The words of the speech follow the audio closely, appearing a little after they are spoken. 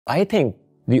I think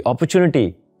the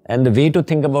opportunity and the way to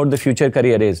think about the future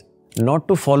career is not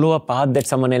to follow a path that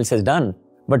someone else has done,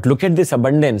 but look at this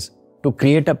abundance to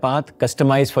create a path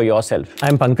customized for yourself.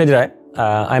 I'm Pankaj Rai.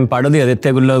 I'm part of the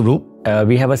Aditya Birla group.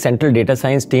 We have a central data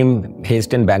science team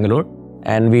based in Bangalore,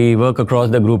 and we work across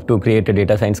the group to create a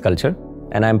data science culture.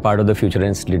 And I'm part of the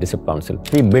Futurense Leadership Council.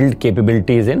 We build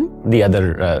capabilities in the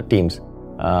other teams.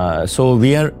 So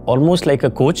we are almost like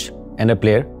a coach and a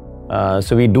player.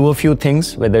 So we do a few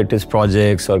things, whether it is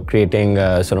projects or creating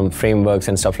sort of frameworks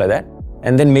and stuff like that,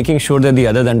 and then making sure that the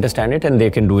others understand it and they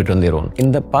can do it on their own.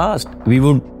 In the past, we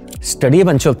would study a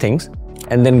bunch of things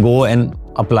and then go and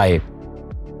apply it.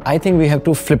 I think we have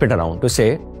to flip it around to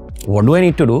say, what do I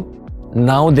need to do?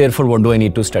 Now, therefore, what do I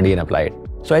need to study and apply it?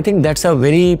 So I think that's a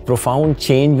very profound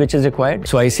change which is required.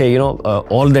 So I say,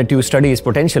 all that you study is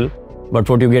potential, but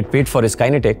what you get paid for is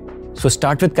kinetic. So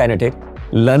start with kinetic,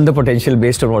 learn the potential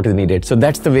based on what is needed. So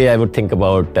that's the way I would think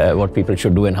about what people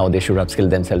should do and how they should upskill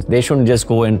themselves. They shouldn't just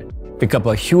go and pick up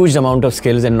a huge amount of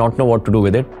skills and not know what to do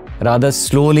with it. Rather,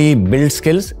 slowly build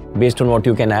skills based on what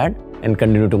you can add and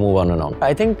continue to move on and on.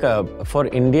 I think for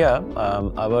India,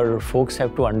 our folks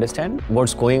have to understand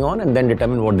what's going on and then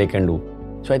determine what they can do.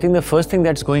 So I think the first thing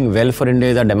that's going well for India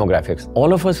is our demographics.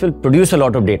 All of us will produce a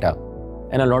lot of data,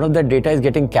 and a lot of that data is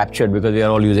getting captured because we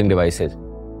are all using devices.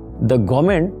 The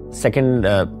government, second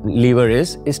lever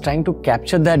is trying to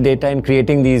capture that data and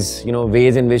creating these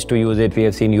ways in which to use it. We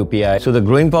have seen UPI. So the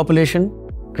growing population,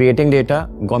 creating data,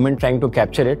 government trying to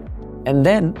capture it, and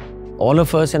then all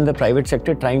of us in the private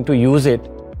sector trying to use it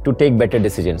to take better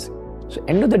decisions. So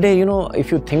end of the day,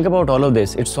 if you think about all of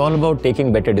this, it's all about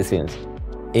taking better decisions.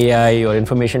 AI or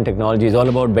information technology is all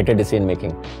about better decision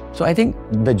making. So I think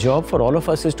the job for all of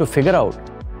us is to figure out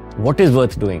what is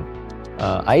worth doing.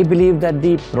 I believe that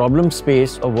the problem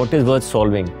space of what is worth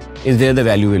solving is where the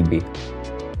value will be.